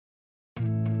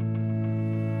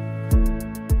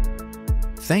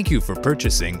Thank you for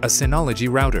purchasing a Synology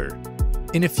router.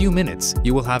 In a few minutes,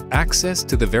 you will have access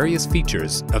to the various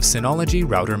features of Synology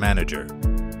Router Manager.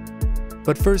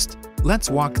 But first,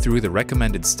 let's walk through the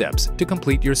recommended steps to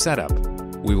complete your setup.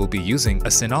 We will be using a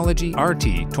Synology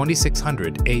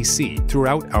RT2600AC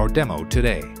throughout our demo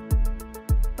today.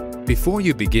 Before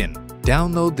you begin,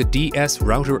 download the DS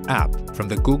Router app from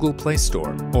the Google Play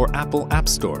Store or Apple App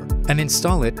Store and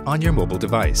install it on your mobile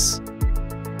device.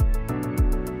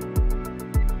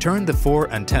 Turn the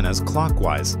 4 antennas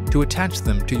clockwise to attach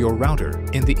them to your router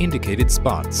in the indicated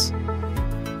spots.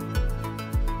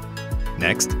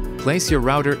 Next, place your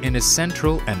router in a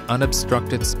central and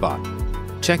unobstructed spot,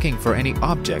 checking for any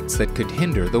objects that could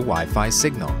hinder the Wi-Fi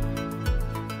signal.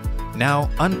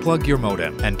 Now unplug your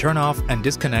modem and turn off and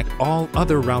disconnect all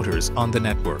other routers on the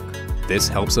network. This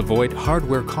helps avoid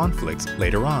hardware conflicts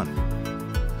later on.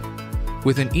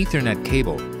 With an Ethernet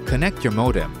cable, connect your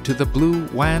modem to the blue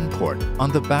WAN port on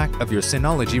the back of your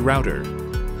Synology router.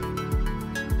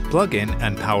 Plug in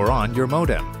and power on your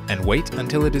modem and wait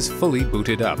until it is fully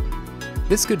booted up.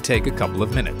 This could take a couple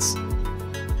of minutes.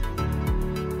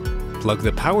 Plug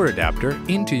the power adapter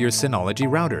into your Synology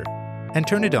router and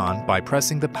turn it on by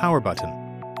pressing the power button.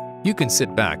 You can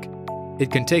sit back.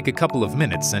 It can take a couple of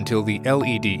minutes until the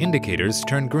LED indicators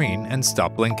turn green and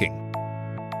stop blinking.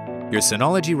 Your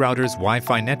Synology router's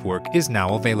Wi-Fi network is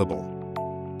now available.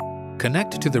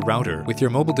 Connect to the router with your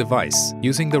mobile device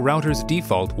using the router's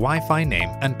default Wi-Fi name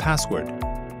and password.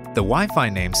 The Wi-Fi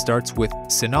name starts with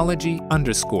Synology_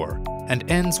 and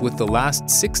ends with the last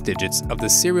 6 digits of the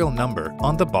serial number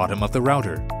on the bottom of the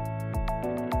router.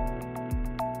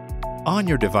 On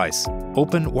your device,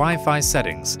 open Wi-Fi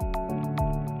settings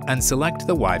and select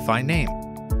the Wi-Fi name.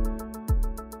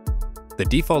 The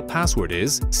default password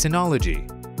is Synology.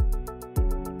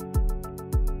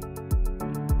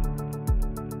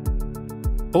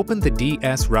 Open the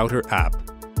DS Router app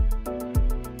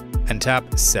and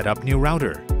tap Set Up New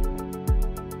Router.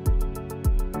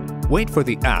 Wait for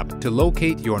the app to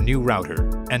locate your new router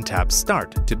and tap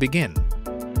Start to begin.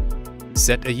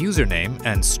 Set a username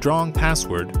and strong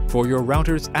password for your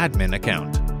router's admin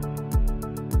account.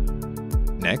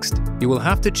 Next, you will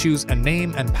have to choose a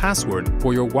name and password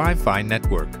for your Wi-Fi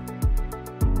network,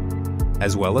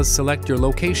 as well as select your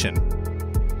location.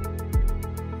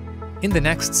 In the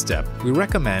next step, we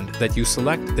recommend that you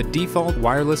select the default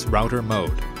wireless router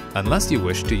mode, unless you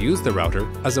wish to use the router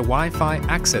as a Wi-Fi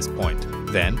access point.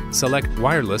 Then select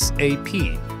Wireless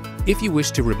AP. If you wish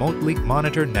to remotely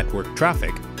monitor network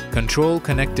traffic, control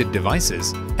connected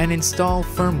devices, and install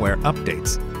firmware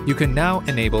updates, you can now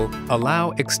enable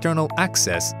Allow External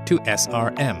Access to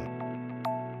SRM.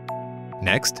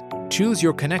 Next, choose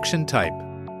your connection type.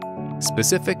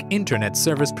 Specific internet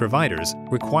service providers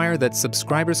require that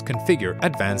subscribers configure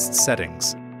advanced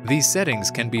settings. These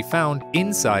settings can be found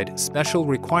inside Special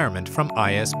Requirement from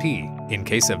ISP. In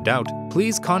case of doubt,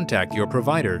 please contact your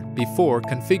provider before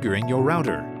configuring your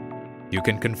router. You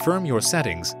can confirm your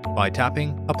settings by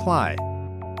tapping Apply.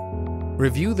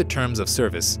 Review the terms of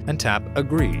service and tap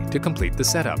Agree to complete the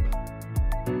setup.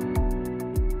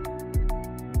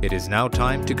 It is now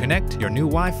time to connect your new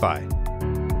Wi-Fi.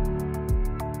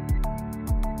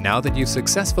 Now that you've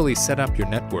successfully set up your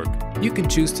network, you can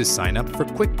choose to sign up for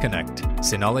Quick Connect,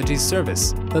 Synology's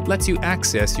service that lets you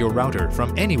access your router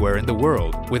from anywhere in the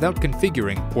world without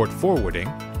configuring port forwarding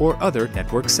or other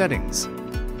network settings.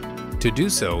 To do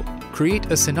so, create a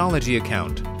Synology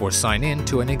account or sign in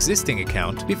to an existing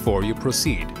account before you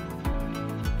proceed.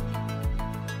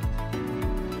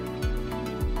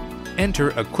 Enter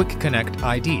a Quick Connect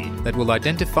ID that will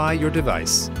identify your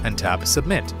device and tap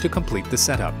Submit to complete the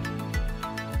setup.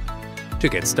 To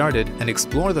get started and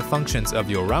explore the functions of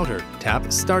your router,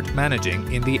 tap Start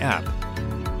Managing in the app.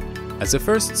 As a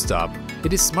first stop,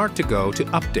 it is smart to go to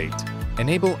Update.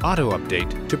 Enable Auto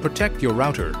Update to protect your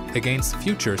router against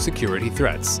future security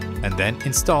threats, and then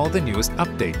install the newest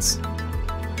updates.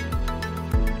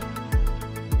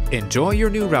 Enjoy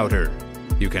your new router!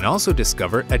 You can also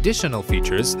discover additional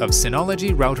features of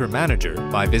Synology Router Manager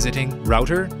by visiting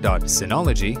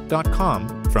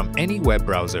router.synology.com from any web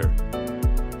browser.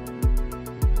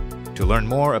 To learn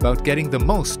more about getting the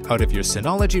most out of your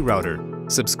Synology router,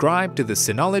 subscribe to the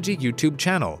Synology YouTube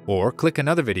channel or click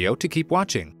another video to keep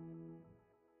watching.